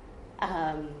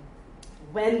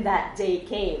 when that day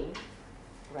came,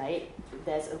 right,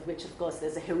 which of course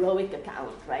there's a heroic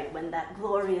account, right, when that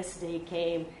glorious day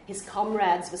came, his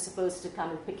comrades were supposed to come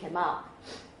and pick him up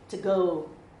to go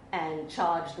and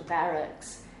charge the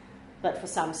barracks, but for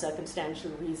some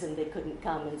circumstantial reason they couldn't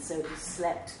come, and so he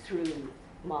slept through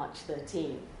March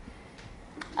 13.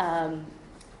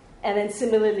 And then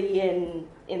similarly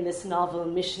in this novel,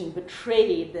 Mission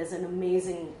Betrayed, there's an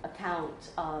amazing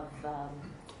account of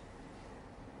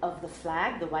the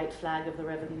flag, the white flag of the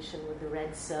revolution with the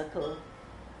red circle.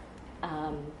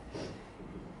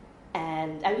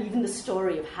 And even the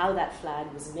story of how that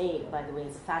flag was made, by the way,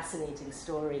 is a fascinating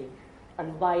story,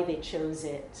 and why they chose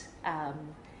it.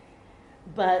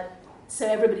 But so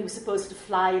everybody was supposed to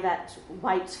fly that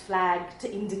white flag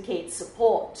to indicate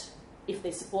support if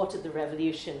they supported the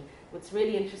revolution. What's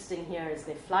really interesting here is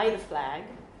they fly the flag,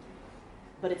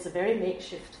 but it's a very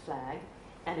makeshift flag,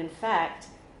 and in fact,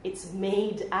 it's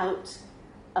made out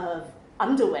of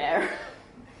underwear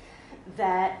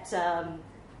that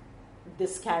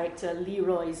this character,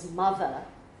 Leroy's mother,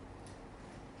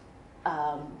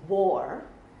 wore.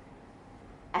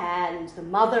 And the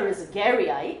mother is a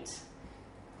Garyite,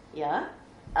 yeah?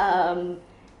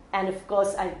 And of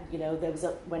course, there was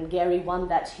when Gary won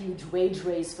that huge wage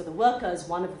raise for the workers,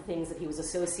 one of the things that he was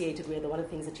associated with, or one of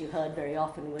the things that you heard very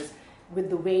often was, with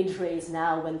the wage raise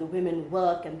now, when the women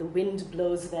work and the wind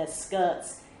blows their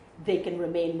skirts, they can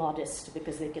remain modest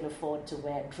because they can afford to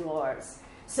wear drawers.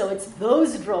 So it's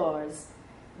those drawers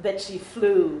that she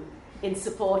flew in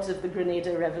support of the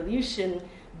Grenada Revolution,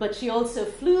 but she also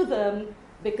flew them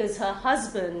because her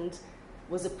husband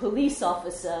was a police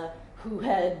officer who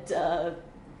had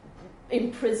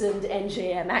imprisoned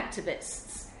NJM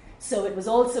activists. So it was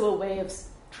also a way of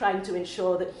trying to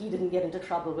ensure that he didn't get into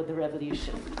trouble with the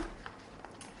revolution.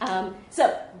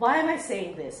 So why am I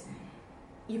saying this?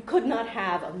 You could not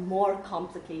have a more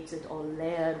complicated or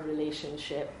layered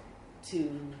relationship to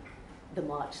the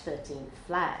March 13th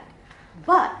flag.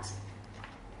 But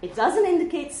it doesn't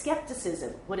indicate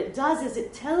skepticism. What it does is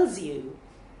it tells you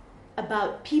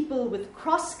about people with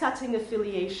cross-cutting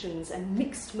affiliations and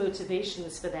mixed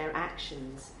motivations for their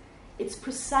actions. It's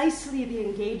precisely the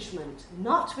engagement,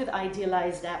 not with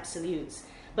idealized absolutes,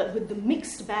 but with the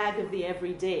mixed bag of the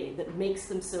everyday that makes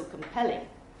them so compelling.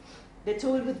 They're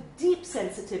told with deep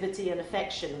sensitivity and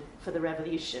affection for the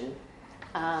revolution,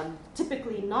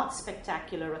 typically not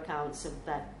spectacular accounts of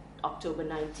that October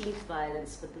 19th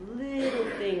violence, but the little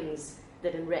things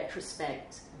that in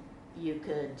retrospect you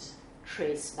could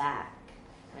trace back,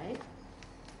 right?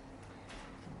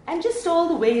 And just all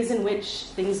the ways in which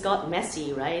things got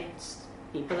messy, right?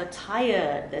 People are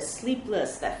tired, they're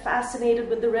sleepless, they're fascinated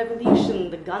with the revolution,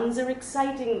 the guns are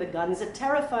exciting, the guns are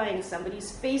terrifying,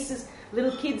 somebody's faces,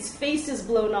 little kid's face is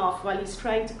blown off while he's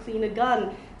trying to clean a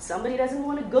gun. Somebody doesn't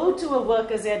want to go to a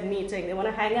workers' ed meeting, they want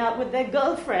to hang out with their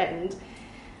girlfriend.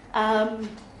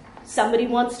 Somebody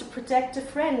wants to protect a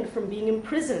friend from being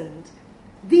imprisoned.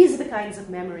 These are the kinds of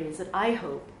memories that I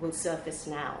hope will surface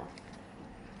now.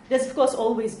 There's, of course,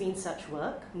 always been such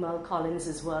work. Merle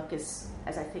Collins's work has,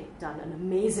 I think, done an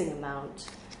amazing amount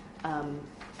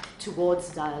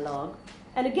towards dialogue.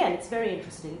 And again, it's very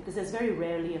interesting because there's very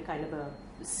rarely a kind of a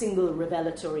single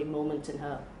revelatory moment in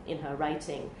her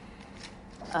writing.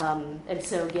 And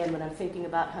so, again, when I'm thinking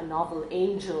about her novel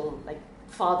Angel, like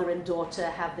father and daughter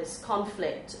have this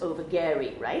conflict over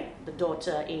Gary, right? The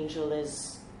daughter, Angel,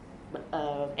 is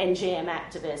NJM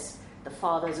activist. The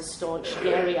father's a staunch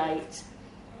Garyite.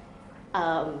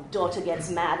 Daughter gets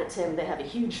mad at him. They have a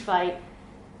huge fight.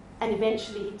 And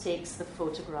eventually he takes the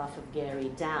photograph of Gary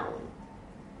down.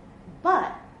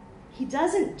 But he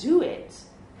doesn't do it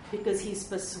because he's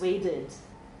persuaded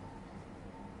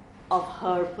of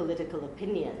her political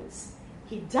opinions.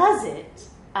 He does it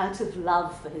out of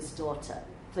love for his daughter,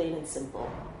 plain and simple.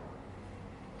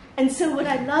 And so what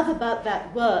I love about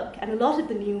that work, and a lot of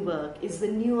the new work, is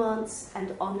the nuance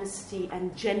and honesty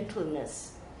and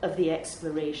gentleness of the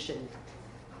exploration.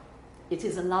 It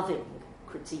is a loving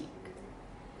critique.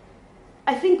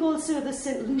 I think also the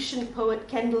St. Lucian poet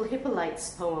Kendall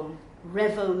Hippolyte's poem,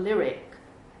 Revo Lyric,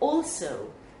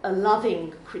 also a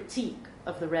loving critique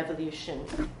of the revolution.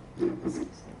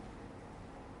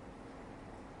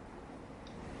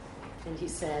 And he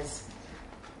says,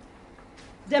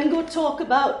 "Them go talk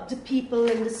about the people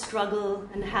and the struggle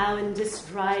and how in this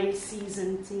dry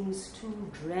season things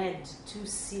too dread, too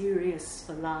serious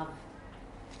for love.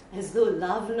 As though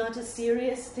love not a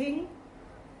serious thing?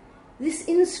 This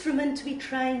instrument we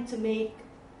trying to make,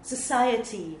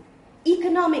 society,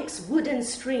 economics wood and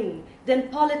string, then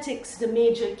politics the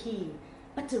major key.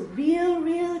 But the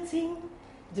real thing,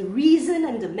 the reason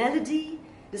and the melody,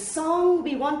 the song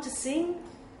we want to sing,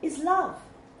 is love,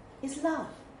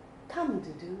 Come,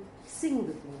 Dudu, sing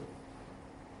with me."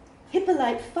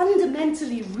 Hippolyte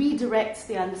fundamentally redirects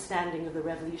the understanding of the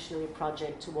revolutionary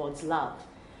project towards love,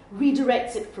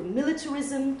 redirects it from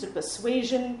militarism to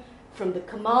persuasion, from the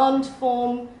command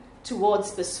form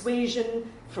towards persuasion,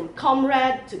 from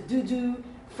comrade to Dudu,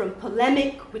 from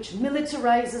polemic, which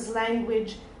militarizes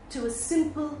language, to a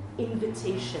simple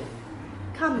invitation.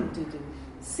 Come, Dudu,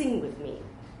 sing with me.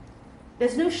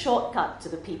 There's no shortcut to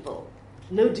the people,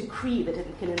 no decree that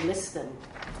can enlist them.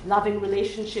 Loving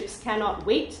relationships cannot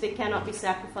wait, they cannot be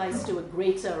sacrificed to a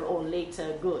greater or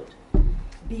later good.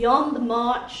 Beyond the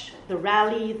march, the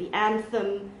rally, the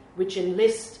anthem, which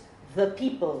enlist the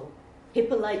people,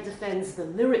 Hippolyte defends the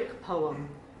lyric poem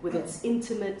with its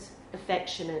intimate,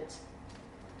 affectionate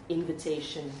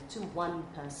invitation to one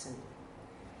person.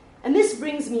 And this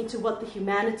brings me to what the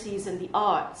humanities and the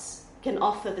arts can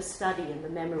offer the study and the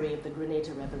memory of the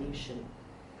Grenada Revolution.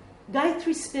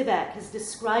 Gayatri Spivak has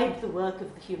described the work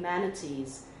of the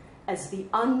humanities as the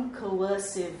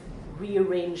uncoercive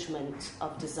rearrangement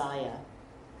of desire.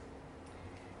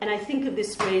 And I think of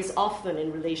this phrase often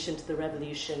in relation to the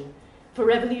revolution, for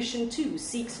revolution too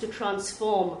seeks to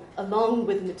transform, along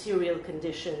with material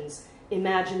conditions,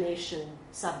 imagination,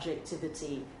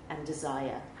 subjectivity, and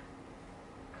desire.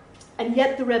 And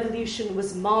yet the revolution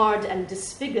was marred and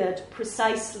disfigured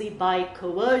precisely by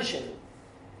coercion,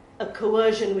 a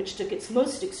coercion which took its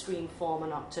most extreme form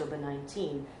on October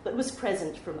 19, but was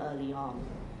present from early on.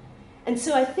 And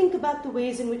so I think about the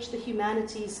ways in which the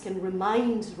humanities can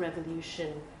remind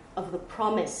revolution of the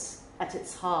promise at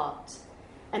its heart.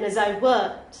 And as I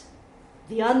worked,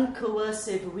 the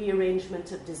uncoercive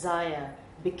rearrangement of desire,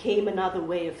 became another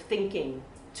way of thinking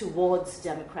towards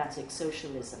democratic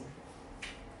socialism.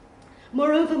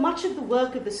 Moreover, much of the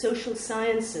work of the social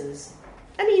sciences,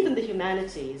 and even the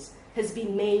humanities, has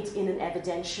been made in an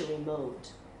evidentiary mode.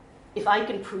 If I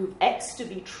can prove X to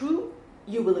be true,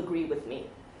 you will agree with me.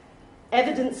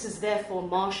 Evidence is therefore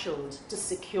marshaled to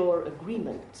secure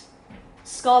agreement.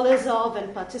 Scholars of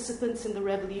and participants in the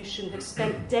revolution have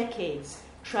spent decades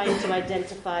trying to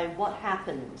identify what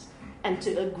happened and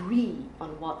to agree on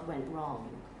what went wrong.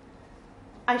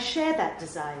 I share that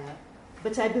desire,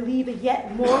 but I believe a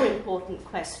yet more important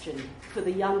question for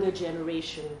the younger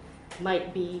generation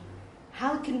might be,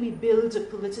 how can we build a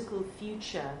political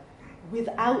future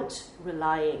without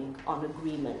relying on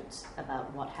agreement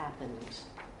about what happened?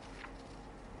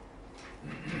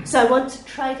 So I want to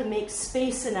try to make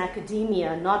space in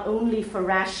academia not only for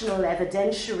rational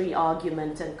evidentiary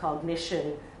argument and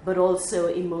cognition, but also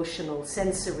emotional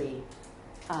sensory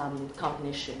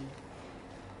cognition.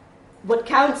 What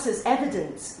counts as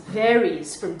evidence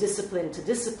varies from discipline to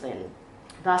discipline.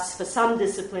 Thus, for some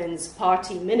disciplines,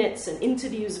 party minutes and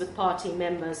interviews with party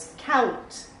members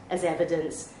count as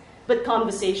evidence, but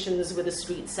conversations with a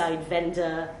street-side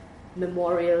vendor,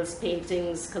 memorials,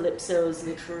 paintings, calypsos,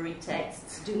 literary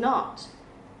texts do not.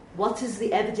 What is the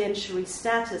evidentiary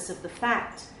status of the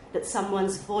fact that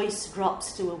someone's voice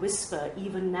drops to a whisper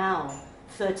even now,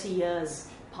 30 years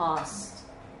past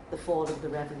the fall of the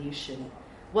revolution?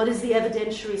 What is the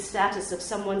evidentiary status of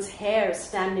someone's hair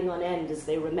standing on end as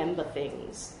they remember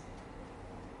things?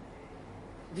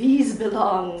 These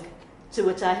belong to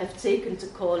what I have taken to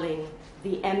calling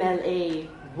the MLA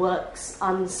works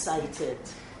uncited.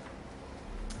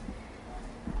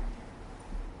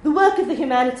 The work of the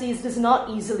humanities does not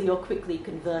easily or quickly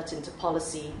convert into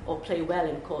policy or play well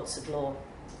in courts of law.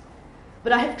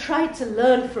 But I have tried to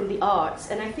learn from the arts,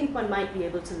 and I think one might be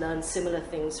able to learn similar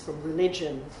things from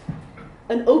religion.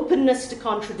 An openness to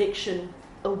contradiction,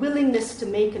 a willingness to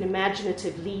make an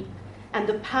imaginative leap, and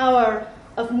the power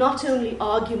of not only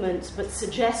argument but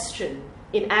suggestion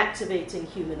in activating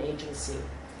human agency.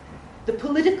 The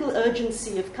political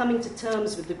urgency of coming to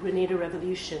terms with the Grenada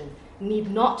Revolution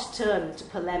need not turn to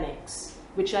polemics,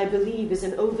 which I believe is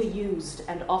an overused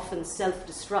and often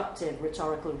self-destructive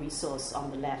rhetorical resource on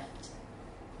the left.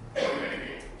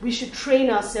 We should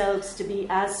train ourselves to be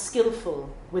as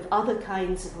skillful with other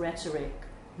kinds of rhetoric,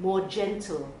 more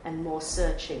gentle and more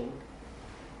searching.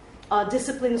 Our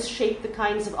disciplines shape the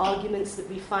kinds of arguments that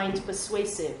we find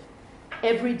persuasive.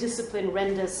 Every discipline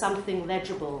renders something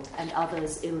legible and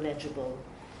others illegible.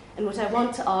 And what I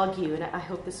want to argue, and I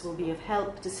hope this will be of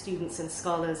help to students and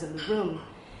scholars in the room,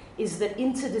 is that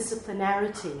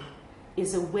interdisciplinarity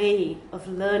is a way of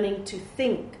learning to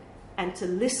think and to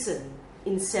listen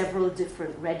in several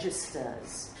different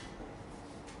registers.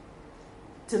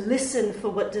 To listen for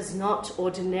what does not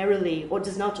ordinarily or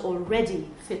does not already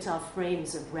fit our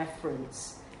frames of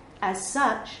reference. As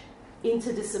such,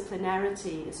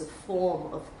 interdisciplinarity is a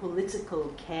form of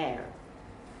political care,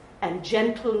 and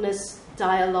gentleness,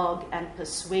 dialogue, and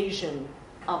persuasion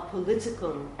are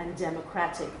political and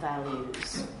democratic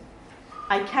values.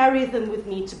 I carry them with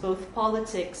me to both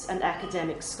politics and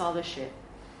academic scholarship.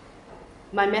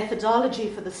 My methodology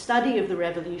for the study of the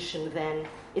revolution, then,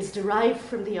 is derived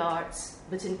from the arts,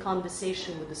 but in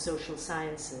conversation with the social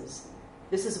sciences.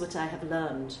 This is what I have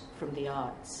learned from the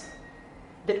arts.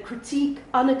 That critique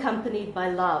unaccompanied by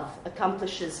love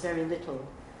accomplishes very little.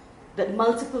 That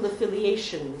multiple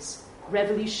affiliations,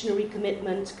 revolutionary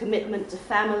commitment, commitment to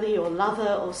family or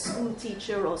lover or school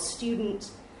teacher or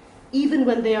student, even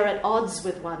when they are at odds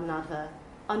with one another,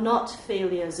 are not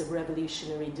failures of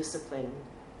revolutionary discipline.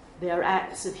 They are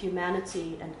acts of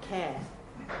humanity and care.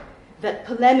 That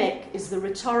polemic is the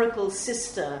rhetorical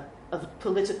sister of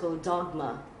political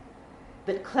dogma.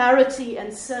 That clarity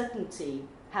and certainty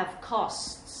have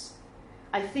costs.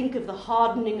 I think of the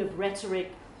hardening of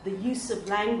rhetoric, the use of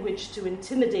language to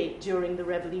intimidate during the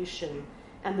revolution,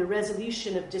 and the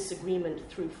resolution of disagreement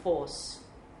through force.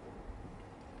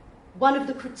 One of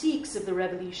the critiques of the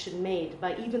revolution made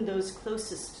by even those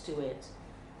closest to it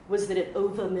was that it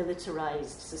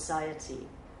over-militarized society.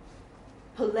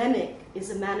 Polemic is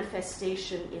a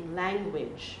manifestation in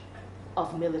language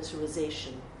of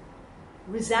militarization.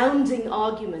 Resounding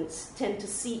arguments tend to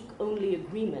seek only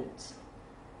agreement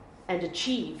and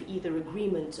achieve either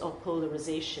agreement or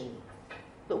polarization.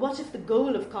 But what if the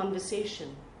goal of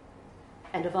conversation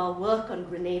and of our work on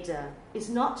Grenada is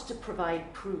not to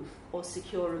provide proof or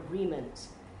secure agreement,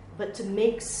 but to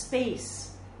make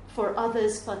space for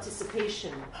others'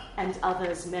 participation and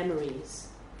others' memories?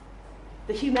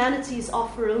 The humanities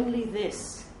offer only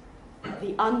this,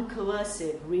 the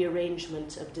uncoercive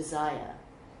rearrangement of desire.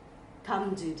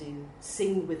 Come, Dudu,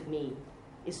 sing with me,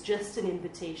 is just an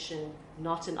invitation,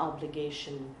 not an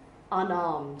obligation,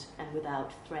 unarmed and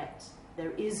without threat.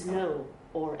 There is no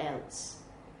or else.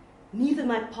 Neither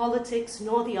my politics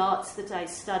nor the arts that I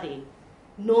study,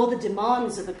 nor the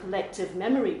demands of a collective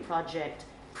memory project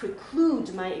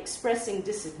preclude my expressing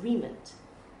disagreement,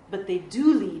 but they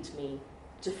do lead me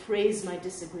to phrase my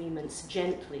disagreements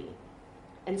gently.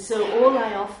 And so all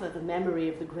I offer the memory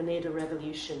of the Grenada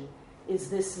Revolution is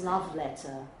this love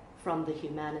letter from the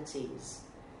humanities.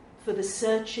 For the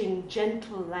searching,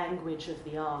 gentle language of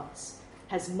the arts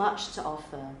has much to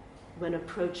offer when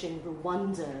approaching the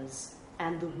wonders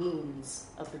and the wounds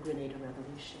of the Grenada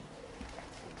Revolution.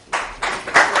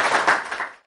 Thank you.